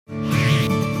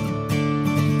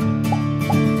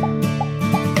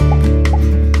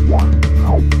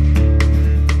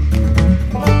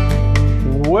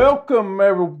Welcome,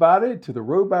 everybody, to the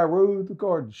Row by Row, the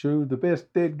Garden Show, the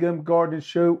best dead-gum gardening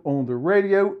show on the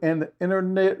radio and the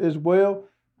internet as well.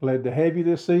 Glad to have you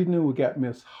this evening. We got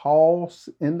Miss Hoss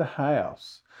in the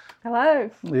house. Hello.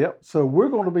 Yep. So we're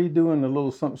going to be doing a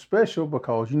little something special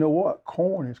because you know what?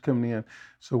 Corn is coming in.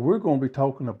 So we're going to be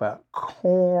talking about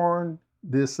corn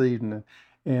this evening.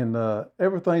 And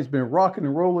everything's been rocking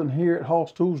and rolling here at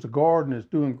Hoss Tools. The garden is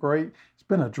doing great. It's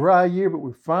been a dry year, but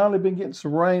we've finally been getting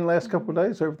some rain last couple of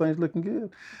days. So everything's looking good.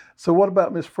 So what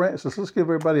about Miss Frances? Let's give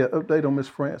everybody an update on Miss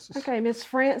Frances. Okay, Miss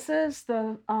Frances,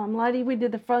 the lady we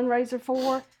did the fundraiser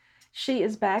for, she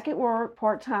is back at work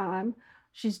part-time.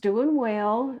 She's doing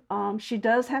well. She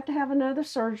does have to have another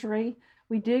surgery.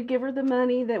 We did give her the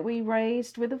money that we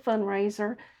raised with the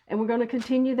fundraiser, and we're going to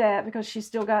continue that because she's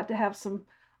still got to have some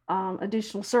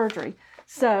additional surgery.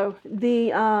 So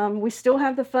we still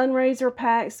have the fundraiser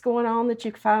packs going on that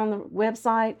you can find on the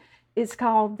website. It's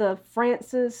called the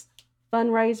Frances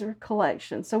Fundraiser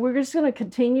Collection. So we're just going to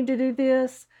continue to do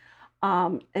this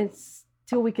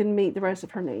until we can meet the rest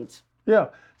of her needs. Yeah.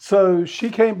 So she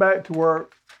came back to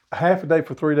work half a day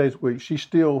for 3 days a week. She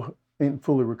still ain't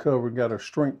fully recovered, got her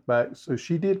strength back. So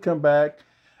she did come back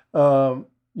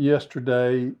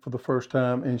yesterday for the first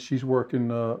time, and she's working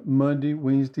Monday,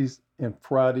 Wednesdays, and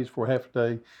Fridays for half a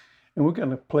day. And we're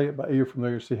going to play it by ear from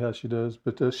there and see how she does.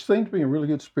 But she seems to be in really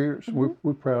good spirits. Mm-hmm.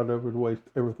 We're proud of her, the way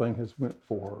everything has went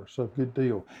for her. So good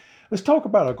deal. Let's talk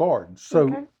about our garden.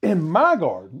 So in my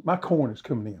garden, my corn is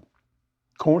coming in.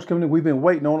 Corn's coming in. We've been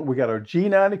waiting on it. We got our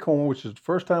G90 corn, which is the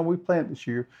first time we planted this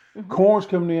year. Mm-hmm. Corn's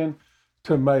coming in.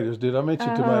 Tomatoes. Did I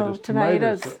mention tomatoes?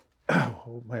 Tomatoes.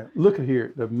 Oh, man. Look at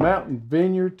here. The Mountain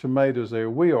Vineyard tomatoes there.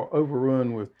 We are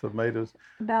overrun with tomatoes.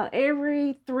 About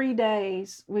every 3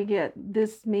 days, we get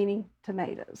this many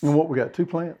tomatoes. And what, we got 2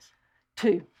 plants?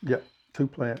 2. Yep, 2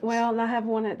 plants. Well, and I have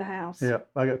one at the house. Yeah,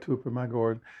 I got 2 up in my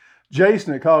garden.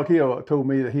 Jason at Cog Hill told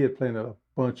me that he had planted a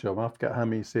bunch of them. I forgot how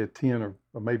many he said, 10 or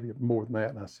maybe more than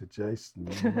that. And I said, Jason,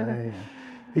 man.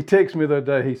 He texted me the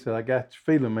other day. He said, I got your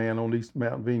feeling, man, on these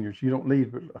Mountain Vineyards. You don't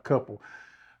need a couple.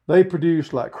 They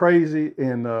produce like crazy,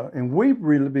 and we've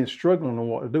really been struggling on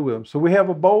what to do with them. So we have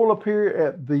a bowl up here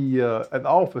at the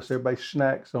office. Everybody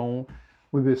snacks on.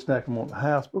 We've been snacking them on the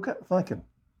house. But we got thinking,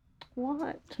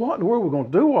 what in the world are we going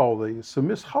to do all these? So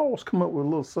Miss Hall's come up with a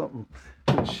little something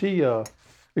that she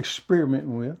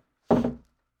experimenting with.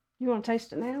 You want to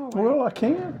taste it now? Well, I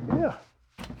can. Yeah.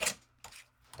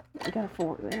 You got a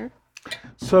fork there.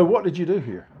 So what did you do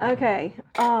here? Okay.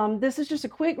 This is just a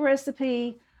quick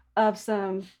recipe of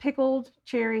some pickled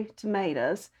cherry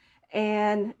tomatoes.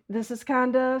 And this is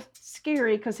kind of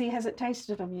scary because he hasn't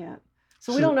tasted them yet.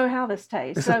 So we don't know how this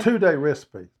tastes. It's a 2-day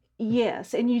recipe.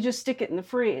 Yes, and you just stick it in the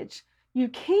fridge. You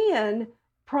can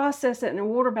process it in a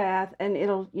water bath and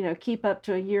it'll, keep up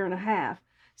to 1.5 years.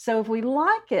 So if we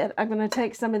like it, I'm going to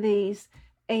take some of these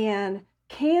and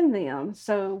can them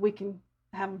so we can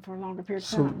have them for a longer period of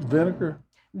time. So vinegar?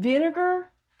 Vinegar,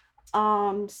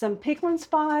 some pickling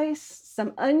spice,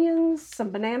 some onions,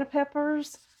 some banana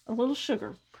peppers, a little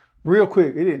sugar. Real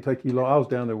quick, it didn't take you long. I was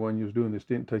down there when you was doing this. It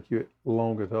didn't take you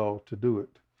long at all to do it.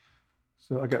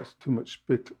 So I got too much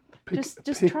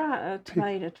Just try a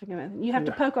tomato together. You have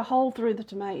to poke a hole through the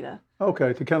tomato.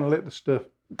 Okay, to kind of let the stuff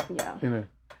in there.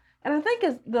 And I think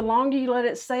the longer you let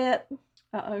it set,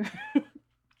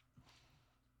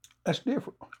 That's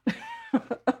different.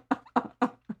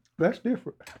 That's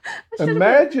different.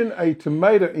 Imagine a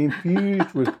tomato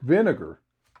infused with vinegar.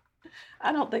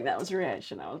 I don't think that was the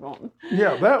reaction I was wanting.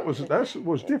 Yeah, that was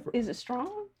different. Is it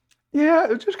strong? Yeah,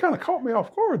 it just kind of caught me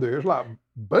off guard there. It's like,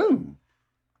 boom.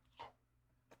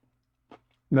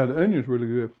 Now, the onion's really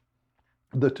good.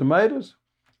 The tomatoes,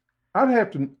 I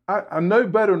know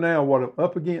better now what I'm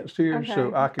up against here,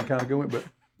 so I can kind of go in, but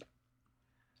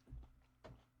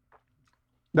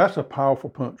that's a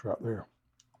powerful punch right there.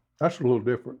 That's a little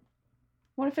different.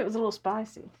 What if it was a little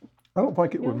spicy? I don't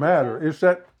think it would matter. So? It's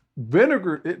that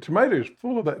vinegar. Tomato is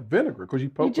full of that vinegar because you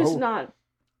poke You're just not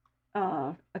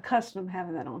accustomed to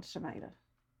having that on tomato.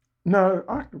 No,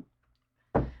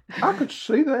 I could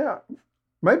see that.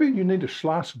 Maybe you need to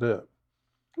slice it up.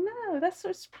 No,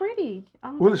 it's pretty.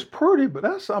 Well, it's pretty, but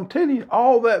I'm telling you,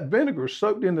 all that vinegar is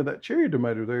soaked into that cherry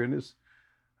tomato there, and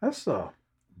that's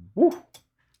woo.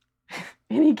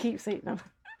 And he keeps eating them.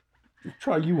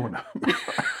 Try you one.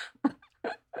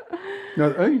 Now,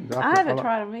 the onions, I haven't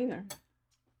tried them either.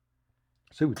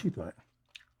 See what you think.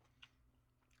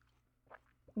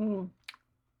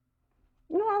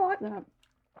 I like that.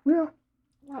 Yeah.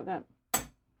 I like that.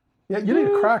 Yeah, you need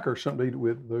a cracker or something to eat it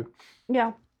with, though.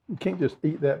 Yeah. You can't just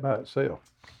eat that by itself.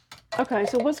 Okay,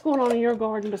 so what's going on in your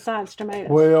garden besides tomatoes?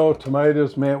 Well,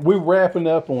 tomatoes, man, we're wrapping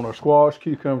up on our squash,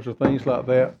 cucumbers, and things like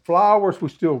that. Flowers,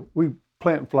 we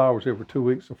planting flowers every 2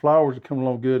 weeks. The flowers are coming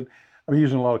along good. I'm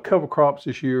using a lot of cover crops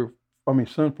this year. I mean,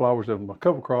 sunflowers as my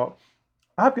cover crop.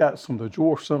 I've got some of the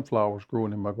dwarf sunflowers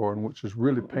growing in my garden, which has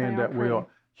really panned are out well.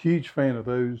 pretty. Huge fan of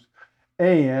those.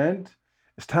 And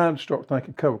it's time to start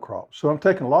thinking cover crops. So I'm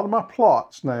taking a lot of my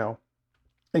plots now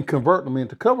and converting them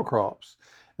into cover crops.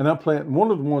 And I'm planting,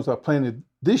 one of the ones I planted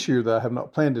this year that I have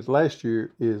not planted last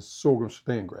year is sorghum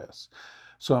Sudan grass.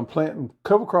 So I'm planting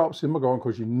cover crops in my garden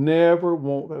because you never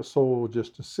want that soil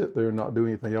just to sit there and not do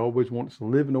anything. You always want it to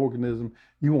live an organism.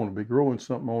 You want to be growing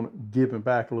something on it, giving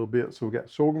back a little bit. So we got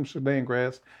sorghum Sudan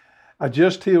grass. I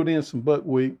just tilled in some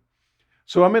buckwheat.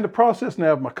 So I'm in the process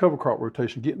now of my cover crop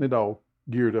rotation, getting it all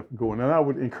geared up and going. And I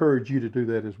would encourage you to do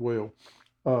that as well.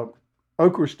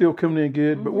 Okra is still coming in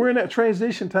good, but we're in that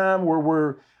transition time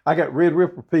where I got red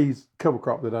ripper peas cover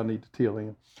crop that I need to till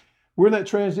in. We're in that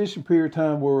transition period of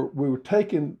time where we were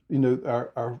taking,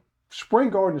 our spring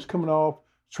garden is coming off,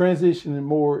 transitioning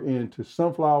more into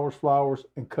sunflowers, flowers,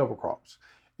 and cover crops.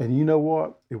 And you know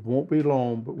what? It won't be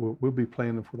long, but we'll be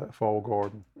planning for that fall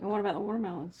garden. And what about the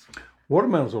watermelons?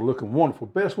 Watermelons are looking wonderful.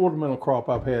 Best watermelon crop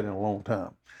I've had in a long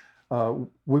time.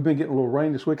 We've been getting a little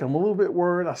rain this week. I'm a little bit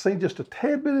worried. I seen just a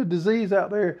tad bit of disease out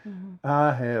there.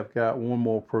 I have got one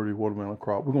more pretty watermelon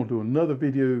crop. We're going to do another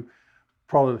video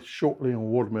probably shortly on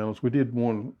watermelons. We did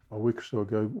one a week or so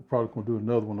ago. We're probably going to do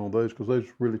another one on those because those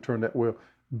really turned out well.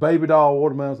 Baby doll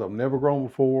watermelons I've never grown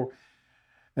before.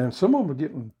 And some of them are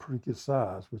getting pretty good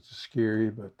size, which is scary,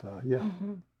 but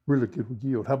really good with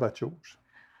yield. How about yours?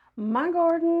 My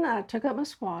garden, I took up my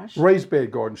squash. Raised bed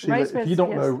garden. Sheila, Raised if you beds,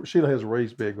 don't yes. know, Sheila has a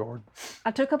raised bed garden.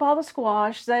 I took up all the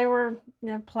squash. They were,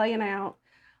 playing out.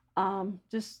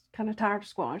 Just kind of tired of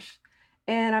squash.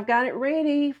 And I've got it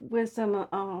ready with some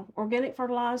organic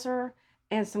fertilizer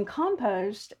and some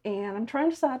compost. And I'm trying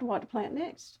to decide what to plant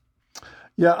next.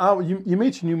 Yeah, you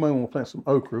mentioned you may want to plant some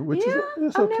okra, which is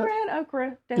I've okay. never had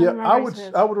okra down in my I raised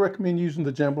would beds. recommend using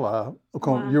the jambalaya.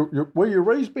 Okay, Why? your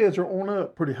raised beds are on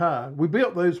up pretty high. We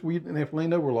built those. We didn't have to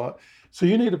lean over a lot, so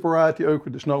you need a variety of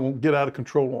okra that's not going to get out of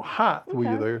control on height when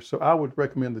you're there. So I would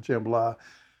recommend the jambalaya.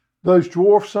 Those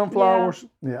dwarf sunflowers,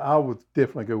 I would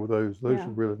definitely go with those. Those are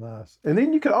really nice. And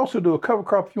then you could also do a cover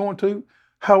crop if you want to.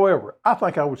 However, I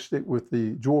think I would stick with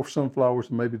the dwarf sunflowers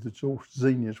and maybe the dwarf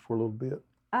zinnias for a little bit.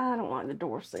 I don't like the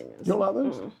dwarf zinnias. You don't like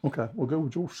those? Okay, we'll go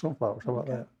with dwarf sunflowers. How about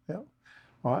that? Yeah.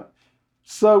 All right.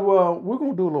 So we're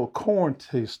going to do a little corn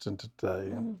tasting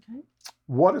today. Okay.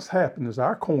 What has happened is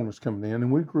our corn is coming in, and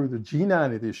we grew the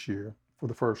G90 this year for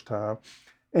the first time.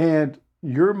 And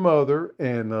your mother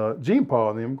and Gene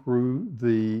Paul and them grew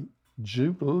the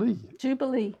Jubilee.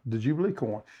 The Jubilee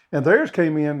corn. And theirs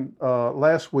came in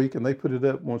last week, and they put it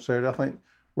up one Saturday. I think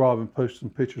Robin posted some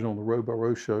pictures on the Row by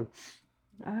Row show.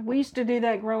 We used to do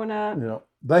that growing up. Yeah,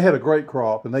 they had a great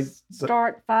crop, and they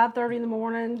start 5:30 in the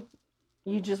morning.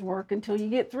 You just work until you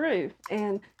get through.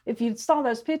 And if you saw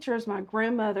those pictures, my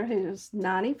grandmother, who's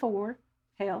 94,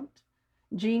 helped.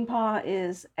 Gene Pa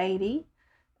is 80,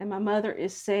 and my mother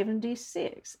is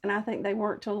 76. And I think they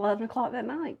worked till 11 o'clock that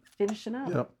night, finishing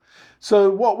up. Yep. So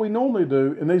what we normally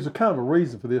do, and there's a kind of a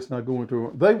reason for this, and I go into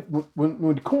it.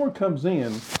 When the corn comes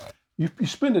in, you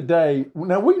spend a day.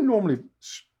 Now we normally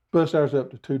bust ours up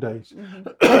to 2 days.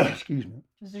 Excuse me.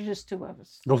 Because there's just two of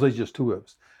us. Because there's just two of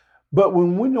us. But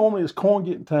when we normally, it's corn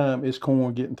getting time,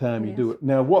 you do it.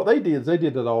 Now, what they did is they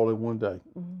did it all in one day.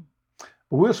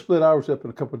 But we'll split ours up in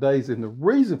a couple of days. And the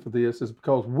reason for this is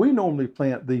because we normally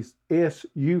plant these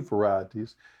SU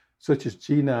varieties, such as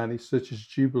G90, such as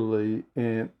Jubilee,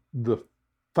 and the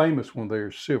famous one there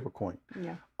is Silver Queen.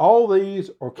 Yeah. All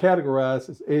these are categorized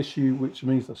as SU, which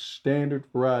means a standard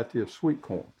variety of sweet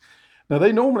corn. Now,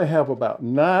 they normally have about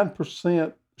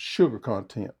 9% sugar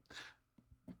content.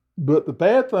 But the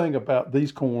bad thing about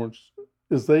these corns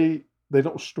is they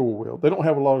don't store well. They don't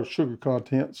have a lot of sugar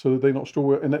content, so they don't store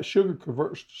well. And that sugar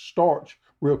converts to starch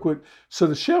real quick. So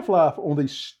the shelf life on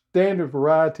these standard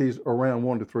varieties are around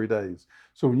 1 to 3 days.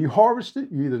 So when you harvest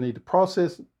it, you either need to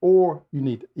process it or you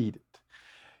need to eat it.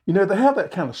 They have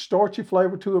that kind of starchy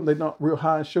flavor to them. They're not real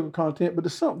high in sugar content, but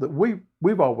it's something that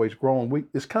we've always grown.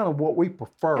 It's kind of what we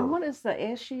prefer. And what is the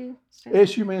SU?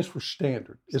 SU means for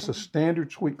standard. It's a standard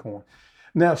sweet corn.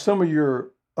 Now, some of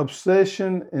your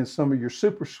Obsession and some of your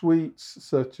super sweets,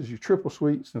 such as your triple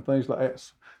sweets and things like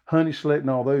that, Honey Slit and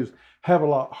all those, have a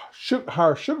lot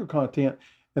higher sugar content,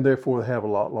 and therefore they have a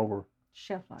lot longer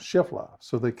shelf life,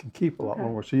 so they can keep a lot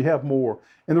longer. So you have more,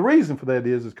 and the reason for that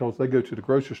is because they go to the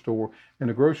grocery store, and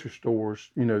the grocery stores,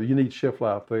 you need shelf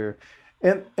life there,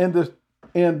 and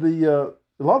the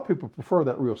a lot of people prefer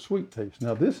that real sweet taste.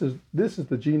 Now this is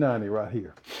the G90 right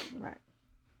here. Right.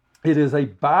 It is a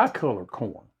bicolor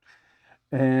corn,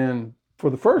 and for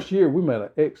the first year we made an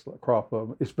excellent crop of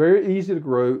them. It's very easy to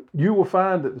grow. You will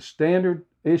find that the standard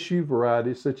issue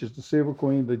varieties such as the Silver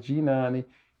Queen, the G90,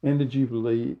 and the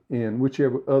Jubilee, and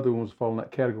whichever other ones fall in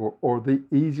that category, are the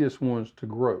easiest ones to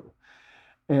grow.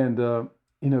 And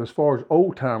as far as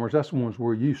old timers, that's the ones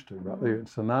we're used to right there.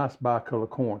 It's a nice bicolor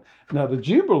corn. Now the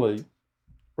Jubilee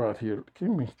right here, give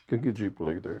me a good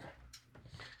Jubilee there.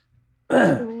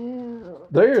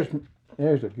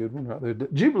 There's a good one right there. The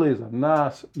Jubilee is a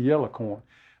nice yellow corn.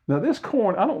 Now this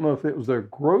corn, I don't know if it was their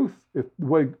growth, if the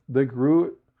way they grew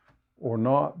it or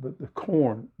not, but the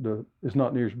corn is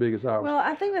not near as big as ours. Well,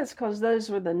 I think that's because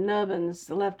those were the nubbins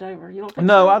left over. You don't think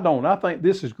No, so? I don't. I think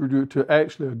this is grew to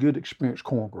actually a good experienced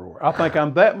corn grower. I think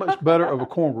I'm that much better of a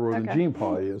corn grower than Okay. Gene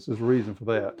Pa is. There's a reason for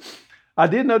that. I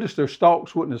did notice their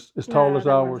stalks wasn't as tall No, as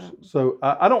they ours. wasn't. So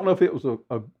I don't know if it was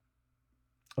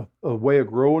a way of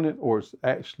growing it or it's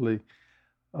actually,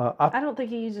 I don't think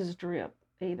he uses drip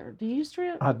either. Do you use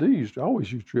drip? I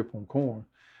always use drip on corn.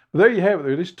 But there you have it.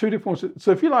 There's two different ones.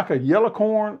 So if you like a yellow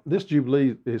corn, this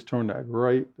Jubilee has turned out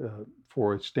great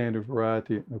for a standard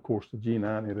variety. And of course, the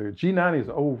G90 there. G90 is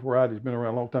an old variety. It's been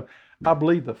around a long time. I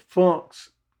believe the Funks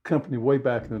company way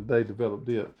back in the day developed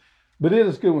it. But it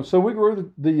is a good one. So we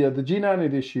grew the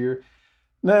G90 this year.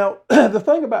 Now, the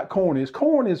thing about corn is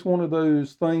one of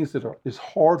those things that is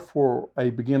hard for a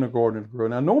beginner gardener to grow.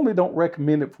 Now, I normally don't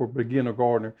recommend it for a beginner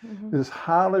gardener. It's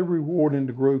highly rewarding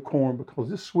to grow corn because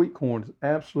this sweet corn is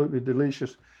absolutely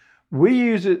delicious. We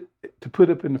use it to put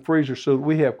up in the freezer so that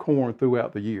we have corn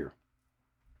throughout the year.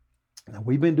 Now,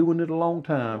 we've been doing it a long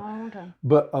time,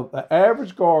 but an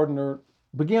average gardener,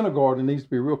 beginner gardener, needs to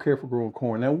be real careful growing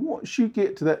corn. Now, once you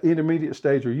get to that intermediate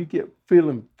stage or you get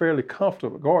feeling fairly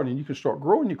comfortable gardening, you can start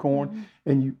growing your corn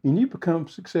and you become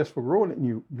successful growing it, and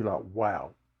you're like,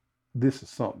 wow, this is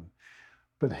something.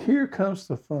 But here comes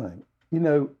the thing.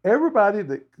 Everybody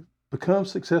that becomes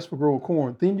successful growing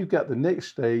corn, then you've got the next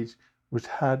stage, which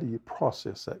how do you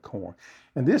process that corn?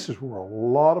 And this is where a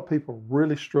lot of people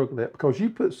really struggle at, because you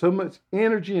put so much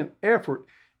energy and effort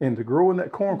into growing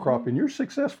that corn crop, and you're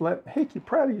successful at it. Heck, you're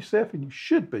proud of yourself, and you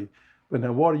should be. But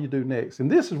now what do you do next? And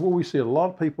this is where we see a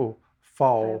lot of people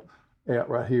fall out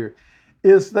right here,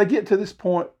 is they get to this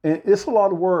point, and it's a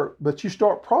lot of work, but you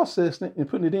start processing it and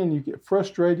putting it in, you get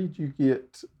frustrated, you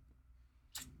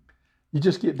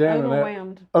just get down and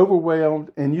out,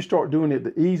 overwhelmed, and you start doing it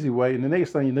the easy way, and the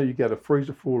next thing you know, you got a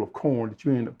freezer full of corn that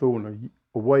you end up throwing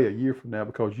away a year from now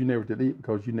because you never did eat,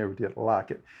 because you never did like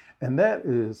it. And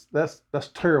that's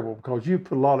terrible, because you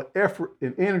put a lot of effort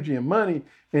and energy and money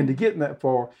into getting that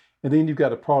far, and then you've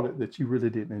got a product that you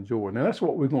really didn't enjoy. Now that's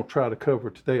what we're going to try to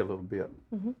cover today a little bit.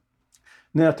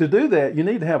 Now to do that, you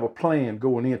need to have a plan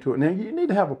going into it. Now you need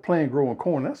to have a plan growing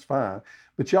corn, that's fine,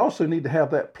 but you also need to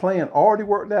have that plan already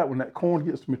worked out when that corn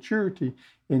gets to maturity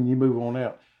and you move on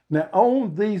out. Now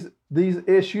on these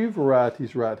SU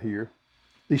varieties right here,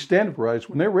 these standard varieties,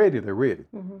 when they're ready, they're ready.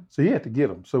 So you have to get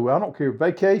them. So I don't care,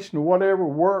 vacation or whatever,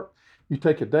 work, you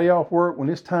take a day off work. When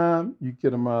it's time, you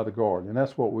get them out of the garden. And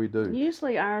that's what we do.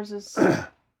 Usually ours is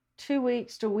 2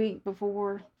 weeks to a week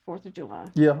before 4th of July.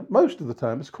 Yeah, most of the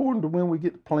time. It's according to when we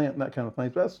get the plant and that kind of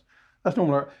thing. So that's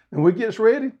normal. And we get us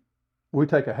ready, we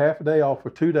take a half a day off for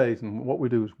 2 days. And what we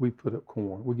do is we put up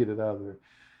corn. We get it out of there.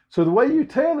 So the way you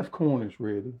tell if corn is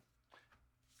ready,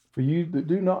 for you that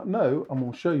do not know, I'm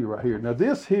going to show you right here. Now,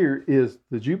 this here is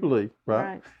the Jubilee,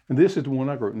 right? And this is the one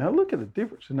I grew. Now, look at the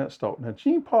difference in that stalk. Now,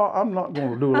 Gene Pa, I'm not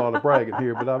going to do a lot of bragging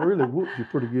here, but I really whooped you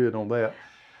pretty good on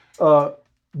that.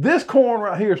 This corn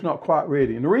right here is not quite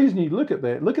ready. And the reason you look at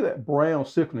that brown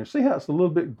sickle there. See how it's a little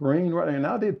bit green right there? And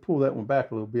I did pull that one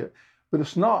back a little bit, but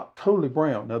it's not totally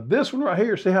brown. Now, this one right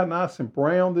here, see how nice and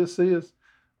brown this is?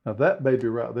 Now, that baby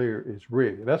right there is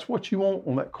ready. That's what you want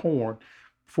on that corn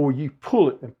before you pull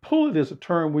it. And pull it is a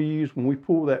term we use when we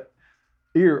pull that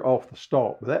ear off the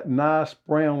stalk. But that nice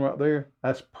brown right there,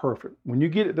 that's perfect. When you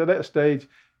get it to that stage,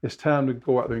 it's time to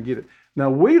go out there and get it. Now,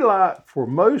 we like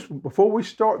before we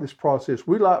start this process,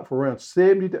 we like for around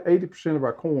 70 to 80% of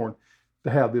our corn to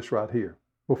have this right here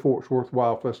before it's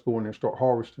worthwhile for us to go in there and start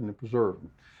harvesting and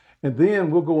preserving. And then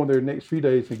we'll go in there the next few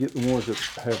days and get the ones that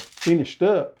have finished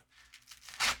up,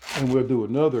 and we'll do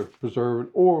another preserve,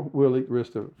 or we'll eat the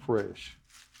rest of it fresh.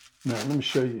 Now, let me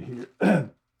show you here.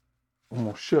 I'm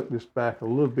going to shuck this back a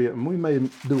little bit, and we may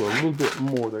do a little bit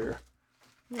more there.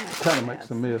 Yeah, It kind of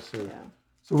makes a mess there. Yeah.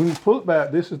 So when you pull it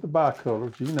back, this is the bicolor,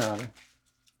 G90.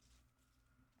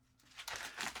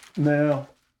 Now,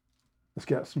 it's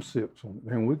got some sips on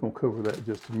it, and we're going to cover that in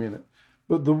just a minute.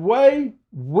 But the way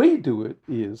we do it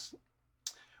is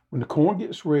when the corn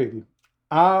gets ready,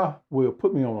 I will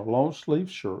put me on a long sleeve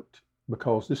shirt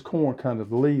because this corn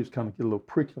the leaves kind of get a little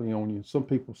prickly on you. Some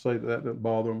people say that doesn't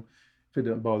bother them. If it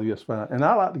doesn't bother you, that's fine. And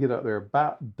I like to get out there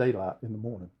about daylight in the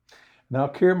morning. And I'll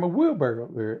carry my wheelbarrow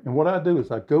up there. And what I do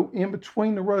is I go in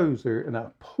between the rows there and I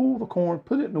pull the corn,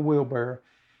 put it in the wheelbarrow,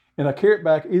 and I carry it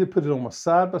back, either put it on my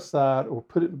side by side or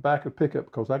put it in the back of the pickup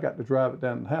because I got to drive it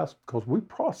down to the house because we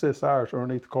process ours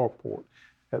underneath the carport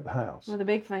at the house. With a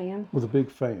big fan. With a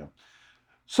big fan.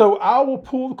 So I will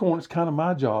pull the corn. It's kind of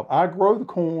my job. I grow the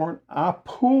corn, I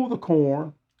pull the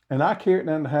corn, and I carry it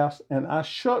down the house, and I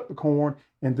shuck the corn,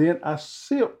 and then I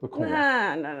silk the corn.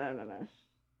 No.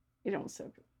 You don't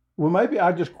silk it. Well, maybe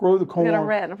I just grow the corn. You got a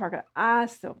rat in the pocket. I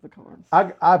silk the corn.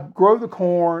 I grow the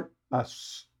corn,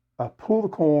 I pull the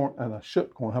corn, and I shuck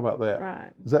the corn. How about that?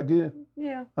 Right. Is that good?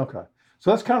 Yeah. Okay. So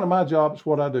that's kind of my job. It's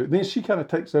what I do. Then she kind of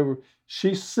takes over.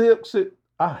 She silks it.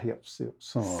 I help silk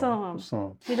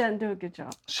some. She doesn't do a good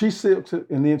job. She silks it,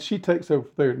 and then she takes over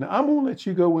there. Now, I'm going to let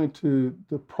you go into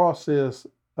the process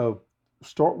of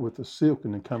start with the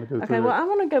silking and kind of go through. Okay, well, I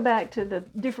want to go back to the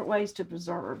different ways to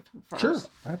preserve first. Sure,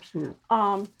 absolutely.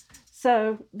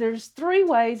 So there's 3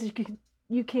 ways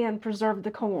you can preserve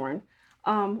the corn.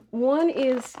 One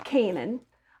is canning,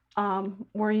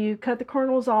 where you cut the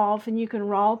kernels off and you can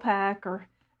raw pack or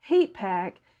heat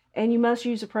pack, and you must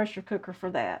use a pressure cooker for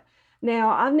that.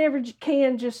 Now, I've never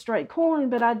canned just straight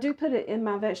corn, but I do put it in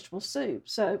my vegetable soup.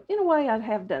 So, in a way, I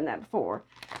have done that before.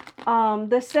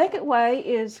 The second way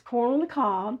is corn on the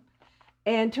cob.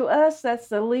 And to us, that's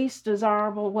the least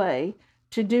desirable way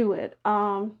to do it.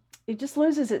 It just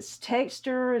loses its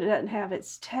texture. It doesn't have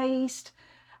its taste.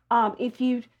 If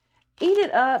you eat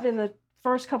it up in the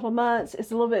first couple of months,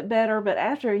 it's a little bit better. But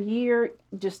after a year,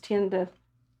 you just tend to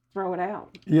throw it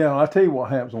out. Yeah, I'll tell you what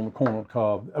happens on the corn on the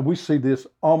cob. We see this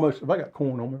almost, if I got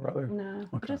corn on me right there. No,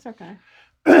 okay. Just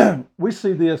okay. We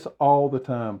see this all the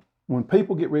time. When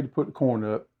people get ready to put the corn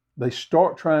up, they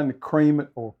start trying to cream it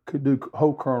or could do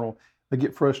whole kernel. They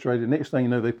get frustrated. Next thing you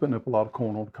know, they're putting up a lot of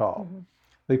corn on the cob. Mm-hmm.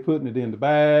 They're putting it in the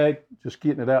bag, just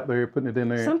getting it out there, putting it in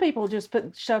there. Some people just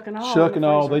put shucking all. Shucking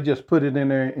all, they just put it in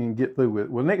there and get through with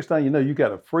it. Well, next thing you know, you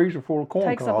got a freezer full of corn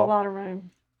cob. Takes up a lot of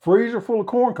room. Freezer full of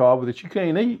corn cob that you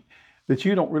can't eat, that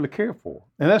you don't really care for.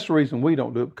 And that's the reason we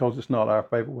don't do it, because it's not our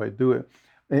favorite way to do it.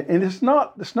 And it's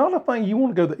not a thing you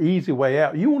want to go the easy way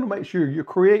out. You want to make sure you're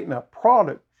creating a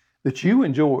product that you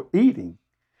enjoy eating.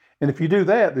 And if you do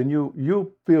that, then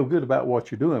you'll feel good about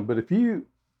what you're doing. But if you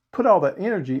put all that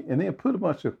energy and then put a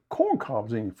bunch of corn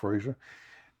cobs in your freezer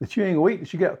that you ain't gonna eat,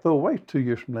 that you got to throw away 2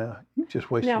 years from now, you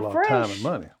just wasted a lot of time and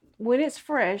money. When it's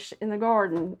fresh in the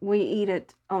garden, we eat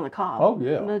it on the cob. Oh,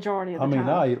 yeah. The majority of the time.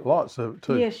 I eat lots of it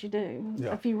too. Yes, you do.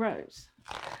 Yeah. A few rows.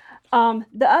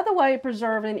 The other way of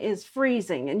preserving is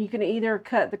freezing, and you can either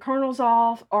cut the kernels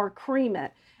off or cream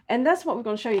it. And that's what we're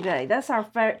going to show you today. That's our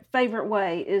favorite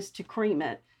way, is to cream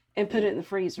it and put it in the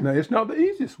freezer. No, it's not the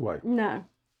easiest way. No.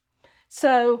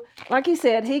 So, like he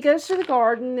said, he goes to the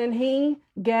garden and he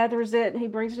gathers it and he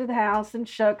brings it to the house and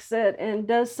shucks it and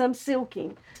does some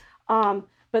silking.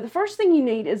 But the first thing you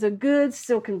need is a good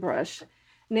silking brush.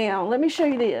 Now, let me show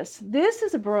you this. This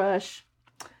is a brush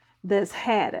that's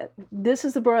had it. This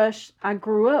is the brush I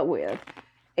grew up with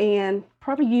and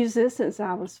probably used this since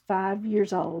I was 5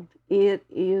 years old. It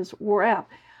is wore out.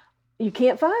 You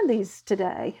can't find these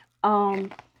today.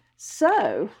 And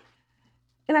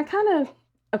I kind of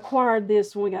acquired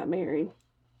this when we got married.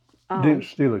 You didn't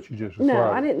steal it, you just acquired it.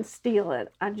 No, I didn't steal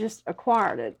it. I just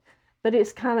acquired it. But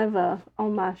it's kind of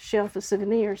on my shelf of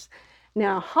souvenirs.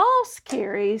 Now, Hoss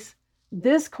carries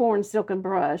this corn silken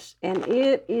brush, and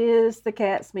it is the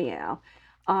cat's meow.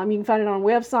 You can find it on a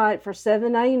website for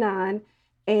 $7.99,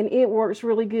 and it works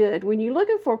really good. When you're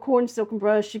looking for a corn silken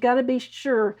brush, you got to be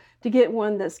sure to get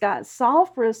one that's got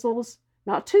soft bristles,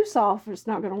 not too soft, or it's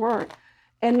not going to work,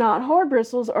 and not hard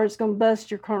bristles, or it's going to bust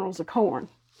your kernels of corn.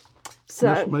 So,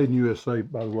 that's made in USA,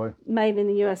 by the way. Made in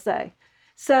the USA.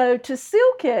 So to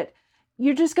silk it,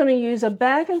 you're just going to use a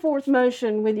back and forth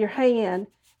motion with your hand.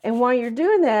 And while you're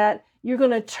doing that, you're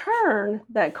going to turn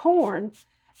that corn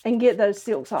and get those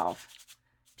silks off.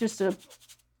 Just a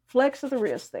flex of the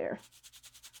wrist there.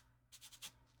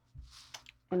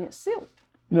 And it's silked.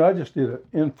 You know, I just did an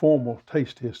informal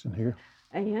taste test in here.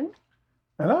 And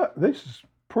this is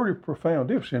pretty profound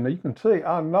difference. And you can see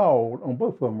I gnawed on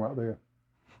both of them right there.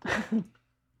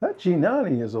 That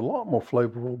G90 is a lot more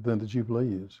flavorful than the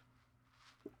Jubilee is.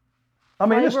 I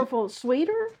mean, flavorful,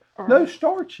 sweeter? Or? No,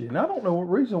 starchy, and I don't know what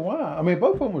reason why. I mean,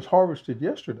 both of them was harvested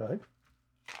yesterday.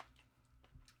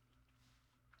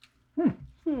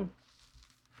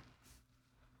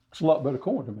 a lot better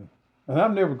corn to me. And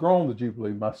I've never grown the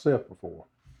Jubilee myself before.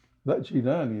 That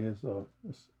G90 is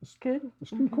it's Good.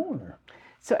 it's good corn there.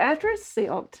 So after it's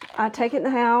silked, I take it in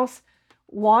the house,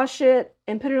 wash it,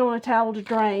 and put it on a towel to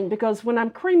drain, because when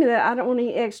I'm creaming it, I don't want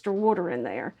any extra water in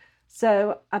there.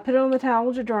 So I put it on the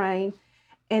towel to drain.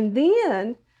 And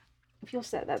then, if you'll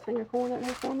set that thing of corn up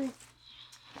there for me.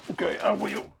 Okay, I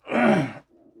will.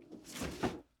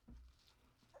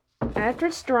 After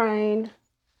it's drained,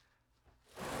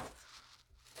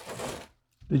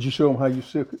 Did you show them how you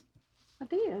silk it? I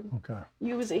did. Okay.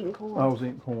 You was eating corn. I was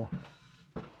eating corn.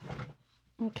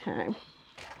 Okay.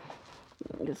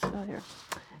 Let me get this out here.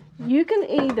 You can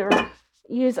either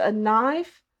use a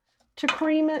knife to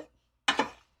cream it,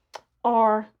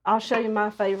 or I'll show you my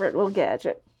favorite little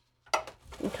gadget.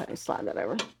 Okay, slide that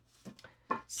over.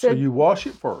 So you wash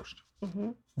it first.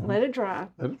 Let it dry.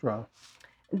 Let it dry.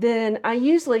 Then I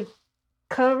usually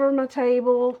cover my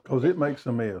table. Because it makes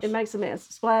a mess. It makes a mess.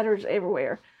 Splatters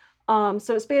everywhere.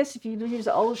 So it's best if you use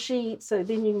an old sheet, so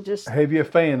then you can just... Have you a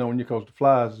fan on you, because the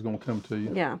flies is going to come to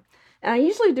you. Yeah. And I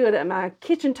usually do it at my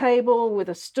kitchen table with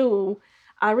a stool.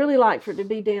 I really like for it to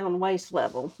be down waist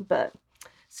level. But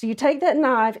so you take that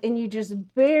knife and you just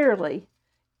barely...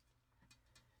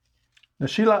 Now,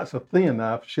 she likes a thin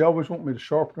knife. She always wants me to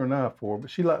sharpen her knife for her,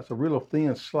 but she likes a real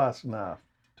thin slice knife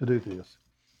to do this.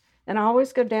 And I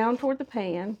always go down toward the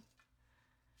pan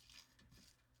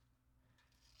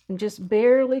and just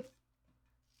barely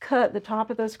cut the top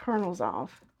of those kernels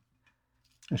off.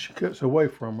 And she cuts away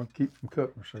from her to keep from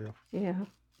cutting herself. Yeah.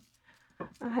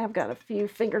 I have got a few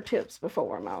fingertips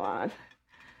before in my life.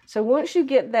 So once you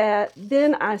get that,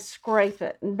 then I scrape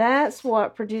it. And that's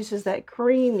what produces that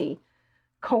creamy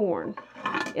corn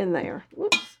in there.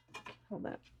 Whoops. Hold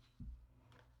that.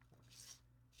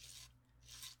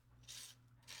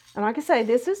 And like I say,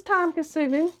 this is time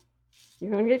consuming.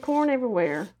 You're going to get corn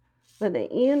everywhere. But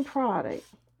the end product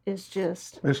is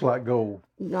just It's like gold.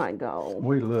 not gold.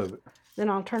 We love it. Then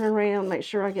I'll turn it around, make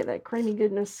sure I get that creamy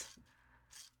goodness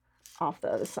off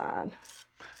the other side.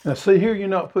 Now, see here, you're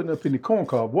not putting up any corn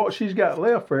cob. What she's got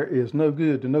left there is no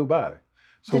good to nobody.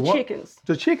 So The chickens.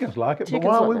 The chickens like it, Chickens but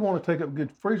why love we it. want to take up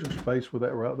good freezer space with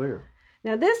that right there?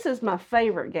 Now this is my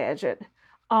favorite gadget.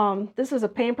 This is a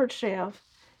Pampered Chef.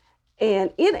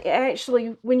 And it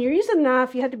actually, when you're using a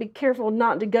knife, you have to be careful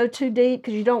not to go too deep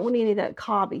because you don't want any of that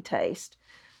cobby taste.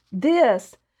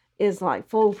 This is like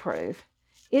foolproof.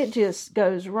 It just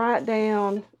goes right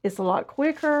down. It's a lot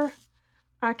quicker.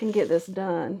 I can get this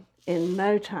done in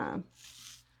no time.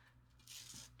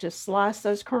 Just slice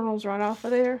those kernels right off of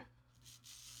there.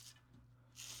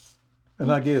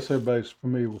 And I guess everybody's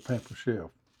familiar with Pampered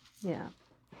Chef. Yeah.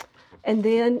 And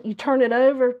then you turn it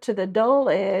over to the dull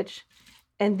edge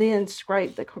and then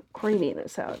scrape the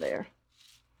creaminess out of there.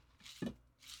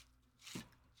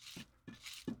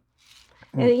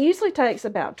 And it usually takes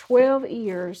about 12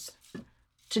 ears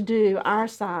to do our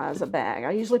size of bag.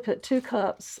 I usually put 2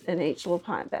 cups in each little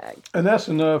pint bag. And that's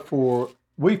enough for,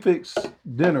 we fix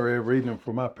dinner every evening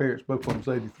for my parents, both of them's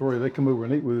 83. They come over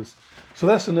and eat with us. So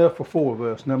that's enough for 4 of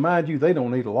us. Now, mind you, they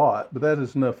don't eat a lot, but that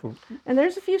is enough for... And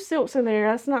there's a few silks in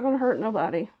there. That's not going to hurt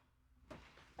nobody.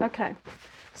 Okay.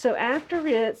 So after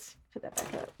it's, put that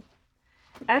back up.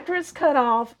 After it's cut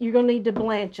off, you're going to need to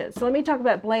blanch it. So let me talk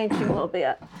about blanching a little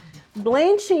bit.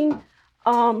 Blanching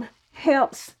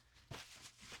helps,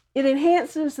 it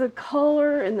enhances the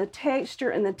color and the texture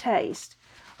and the taste.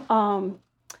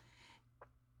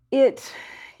 It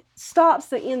stops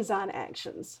the enzyme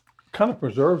actions. Kind of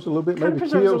preserves a little bit, Kind of maybe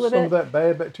preserves a kills little some of bit. that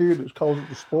bad bacteria that's causing it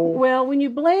to spoil. Well, when you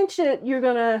blanch it, you're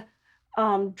going to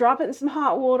drop it in some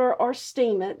hot water or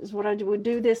steam it, is what I do. Would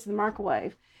do this in the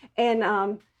microwave.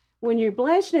 And when you're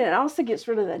blanching it, it also gets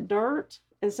rid of the dirt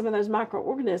and some of those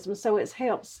microorganisms, so it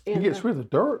helps. It gets rid of the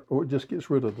dirt, or it just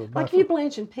gets rid of the... Like if you're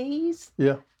blanching peas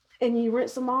Yeah, and you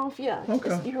rinse them off, yeah,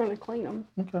 Okay. you're going to clean them.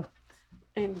 okay.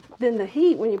 And then the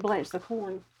heat, when you blanch the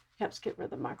corn, helps get rid of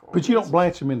the microorganisms. But you don't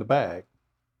blanch them in the bag.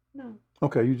 No.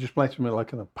 Okay, you just blanch them in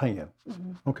like in a pan.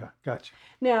 Mm-hmm. Okay, gotcha.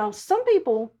 Now, some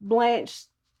people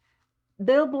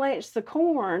they'll blanch the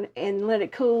corn and let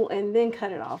it cool and then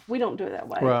cut it off. We don't do it that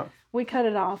way. Right. We cut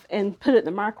it off and put it in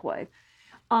the microwave.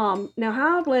 Now,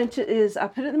 how I blanch it is I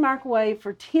put it in the microwave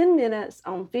for 10 minutes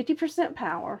on 50%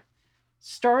 power,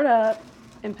 stir it up,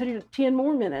 and put it 10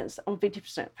 more minutes on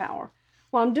 50% power.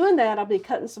 While I'm doing that, I'll be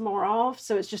cutting some more off,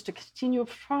 so it's just a continual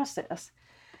process.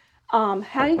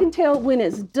 How you can tell when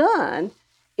it's done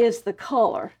is the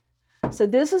color. So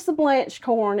this is the blanched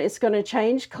corn. It's going to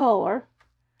change color,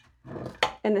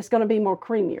 and it's going to be more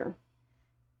creamier.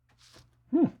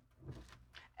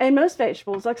 And most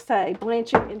vegetables, like I say,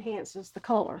 blanching enhances the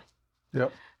color.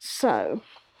 Yep. So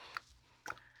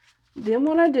Then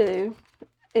what I do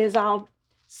is I'll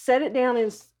set it down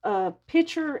in a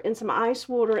pitcher in some ice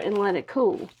water and let it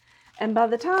cool. And by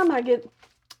the time I get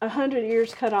 100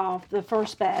 ears cut off, the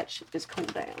first batch is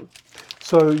cooled down.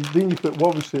 So then you put,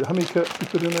 what was it, how many cups you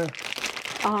put in there?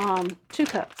 2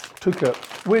 cups. 2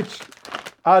 cups, which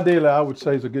ideally I would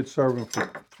say is a good serving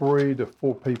for 3 to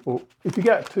 4 people. If you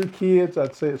got 2 kids,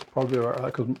 I'd say it's probably all right,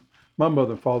 because my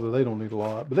mother and father, they don't need a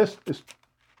lot. But it's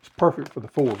perfect for the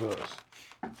 4 of us.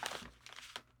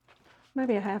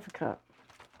 Maybe a half a cup.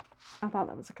 I thought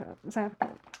that was a cup. It's half a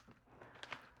cup.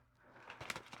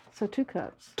 So 2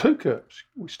 cups. 2 cups.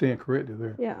 We stand corrected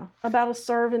there. Yeah, about a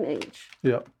serving each.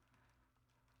 Yep.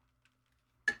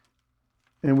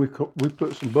 And we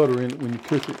put some butter in it when you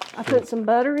cook it. I put some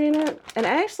butter in it, and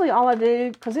actually all I do,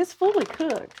 because it's fully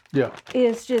cooked, Yeah.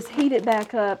 is just heat it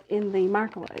back up in the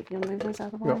microwave. You want to move this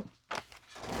out of the way? Yep.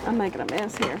 I'm making a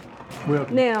mess here. Well,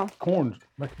 Now, corn's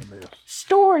making a mess.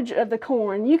 storage of the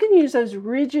corn. You can use those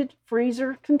rigid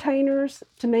freezer containers.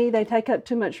 To me, they take up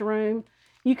too much room.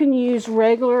 You can use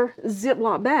regular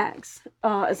Ziploc bags,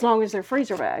 as long as they're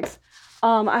freezer bags.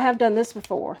 I have done this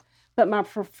before, but my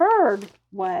preferred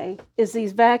way is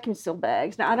these vacuum seal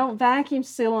bags. Now, I don't vacuum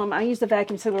seal them. I use the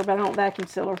vacuum sealer, but I don't vacuum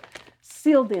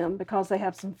seal them because they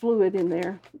have some fluid in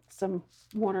there, some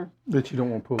water That you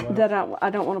don't want to pull out. that I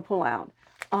don't want to pull out.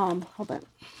 Hold on.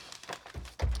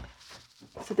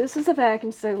 So this is a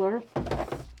vacuum sealer.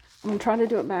 I'm trying to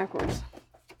do it backwards.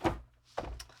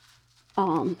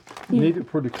 You need it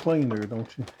pretty clean there, don't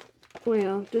you?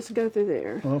 Well, just go through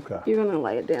there. Okay. You're going to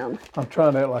lay it down. I'm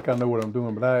trying to act like I know what I'm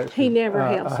doing, but I actually... He never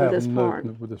helps I with this have part.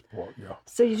 nothing with this part, yeah.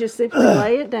 So you just simply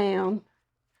lay it down,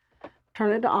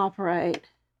 turn it to operate,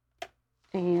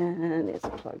 and it's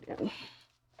plugged in.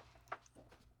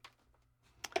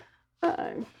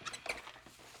 Uh-oh.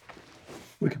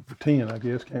 We can pretend, I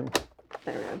guess, can't we?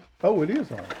 There we go. Oh, it is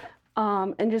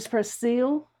on. And just press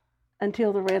seal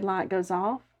until the red light goes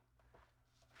off.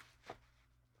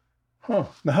 Huh.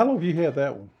 Now, how long have you had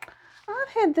that one? I've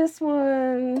had this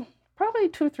one probably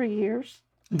 2 or 3 years.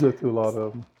 You go through a lot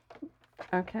of them.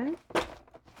 Okay.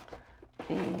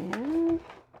 And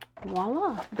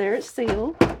voila, there it's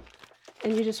sealed.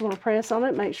 And you just want to press on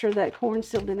it, make sure that corn's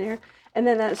sealed in there. And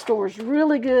then that stores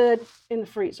really good in the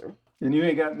freezer. And you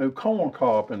ain't got no corn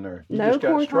cob in there. You No just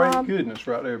got corn straight cob. goodness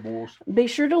right there, boys. Be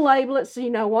sure to label it so you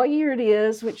know what year it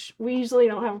is, which we usually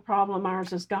don't have a problem.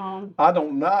 Ours is gone. I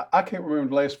can't remember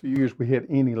the last few years we had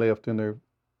any left in there.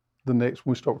 The next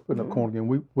when we start putting up corn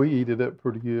again, we eat it up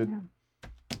pretty good.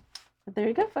 Yeah. But there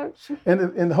you go, folks.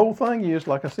 And the whole thing is,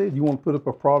 like I said, you want to put up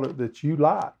a product that you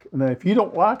like. Now, if you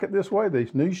don't like it this way,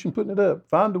 there's no use in putting it up.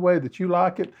 Find a way that you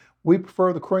like it. We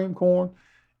prefer the cream corn.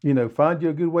 You know, find you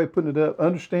a good way of putting it up.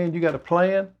 Understand you got a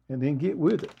plan, and then get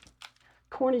with it.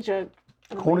 Corny joke.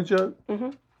 Corny joke?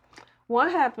 Mm-hmm.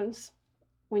 What happens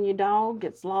when your dog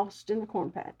gets lost in the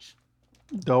corn patch?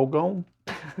 Doggone.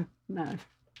 No.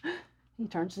 He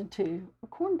turns into a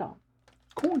corn dog.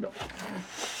 Corn dog.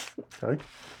 Okay.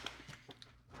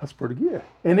 That's pretty good.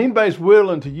 And anybody's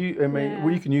willing to use, Yeah.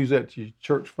 well, you can use that to your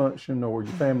church function or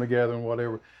your family gathering,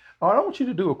 whatever. All right, I want you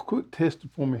to do a quick testing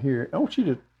for me here. I want you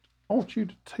to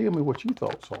tell me what your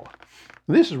thoughts are.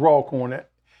 This is raw corn.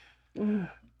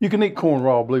 You can eat corn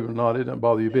raw, believe it or not. It doesn't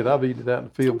bother you a bit. I've eaten it out in the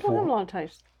field It doesn't have a before. lot of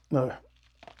taste. No.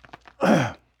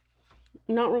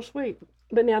 Not real sweet.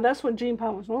 But now that's what Gene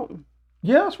Paul was wanting.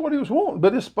 Yeah, that's what he was wanting.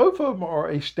 But both of them are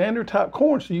a standard type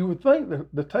corn, so you would think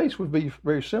the taste would be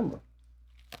very similar.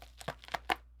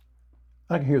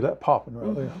 I can hear that popping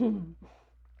right there.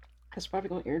 That's probably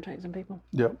going to irritate some people.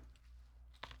 Yep.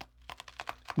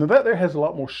 Now that there has a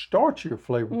lot more starchier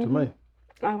flavor to me.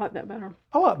 I like that better.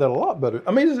 I like that a lot better.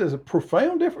 I mean, is it a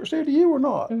profound difference there to you or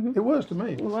not? It was to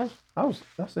me. It was.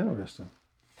 That's interesting.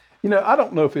 You know, I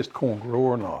don't know if it's corn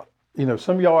grower or not. You know,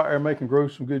 some of y'all out there making grow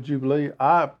some good Jubilee.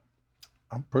 I'm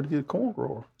a pretty good corn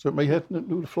grower, so it may have to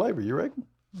do with the flavor. You reckon?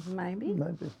 Maybe.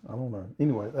 Maybe. I don't know.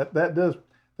 Anyway,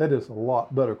 that is a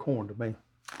lot better corn to me.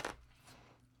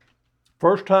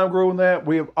 First time growing that,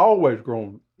 we have always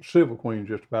grown Silver Queen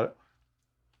just about it.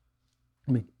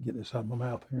 Let me get this out of my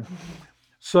mouth here.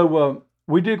 So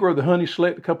we did grow the Honey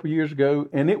Select a couple of years ago,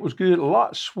 and it was good, a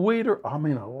lot sweeter. I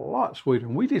mean, a lot sweeter.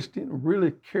 And we just didn't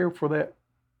really care for that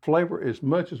flavor as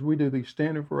much as we do these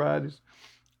standard varieties.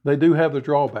 They do have the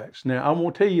drawbacks. Now, I'm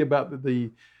going to tell you about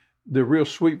the real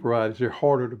sweet varieties. They're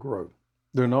harder to grow.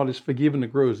 They're not as forgiving to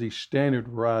grow as these standard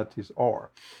varieties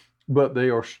are. But they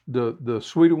are the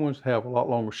sweeter ones have a lot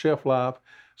longer shelf life.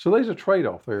 So there's a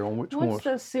trade-off there on which ones. What's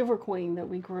the Silver Queen that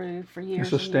we grew for years?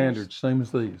 It's a and standard, years? same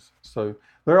as these. So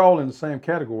they're all in the same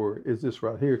category as this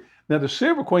right here. Now the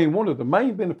Silver Queen, one of the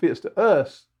main benefits to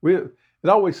us, It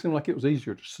always seemed like it was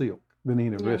easier to silk than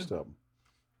any of the rest of them.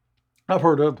 I've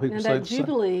heard other people And say that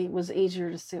Jubilee was easier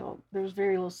to silk. There was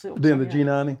very little silk. than the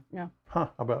G90. Yeah. Huh?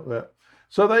 How about that?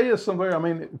 So there is somewhere. I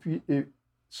mean, if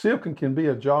silking can be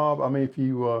a job. I mean, if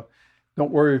you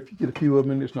don't worry if you get a few of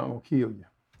them, it's not going to kill you.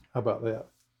 How about that?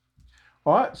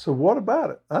 All right. So what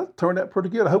about it? I turned out pretty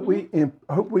good. I hope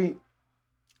I hope we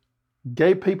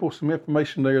gave people some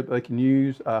information there that they can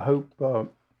use. I hope.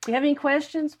 If you have any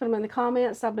questions, put them in the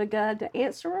comments. I'll be glad to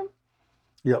answer them.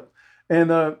 Yep.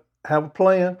 And have a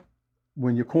plan.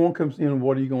 When your corn comes in,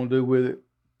 what are you going to do with it?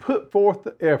 Put forth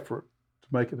the effort to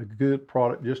make it a good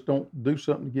product. Just don't do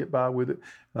something to get by with it.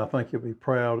 And I think you'll be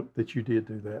proud that you did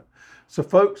do that. So,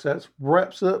 folks, that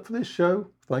wraps up for this show.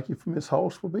 Thank you for Ms.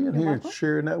 Hoss for being here and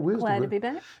sharing that wisdom. Glad to be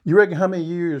back. You reckon how many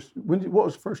years? What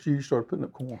was the first year you started putting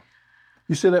up corn?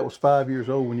 You said that was 5 years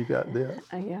old when you got that.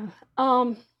 Yeah.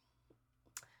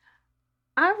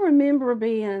 I remember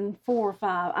being 4 or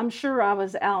 5. I'm sure I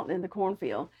was out in the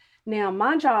cornfield. Now,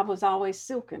 my job was always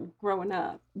silking growing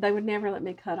up. They would never let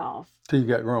me cut off. Till you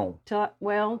got grown.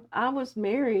 I was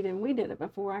married and we did it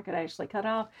before I could actually cut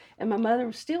off. And my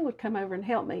mother still would come over and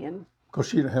help me. And because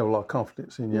she didn't have a lot of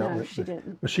confidence in you. no, she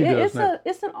didn't. But she does now.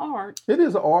 It's an art. It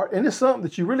is an art, and it's something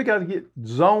that you really got to get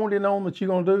zoned in on that you're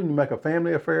going to do, and you make a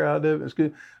family affair out of it. It's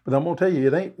good. But I'm going to tell you,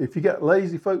 it ain't. If you got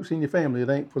lazy folks in your family, it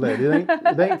ain't for that.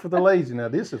 It ain't for the lazy. Now,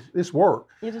 it's work.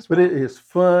 It is but work. It is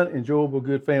fun, enjoyable,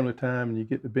 good family time, and you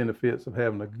get the benefits of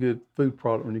having a good food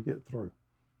product when you get through.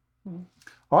 Mm-hmm.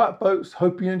 All right, folks,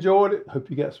 hope you enjoyed it. Hope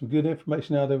you got some good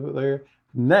information out of it there.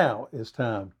 Now it's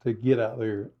time to get out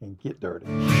there and get dirty.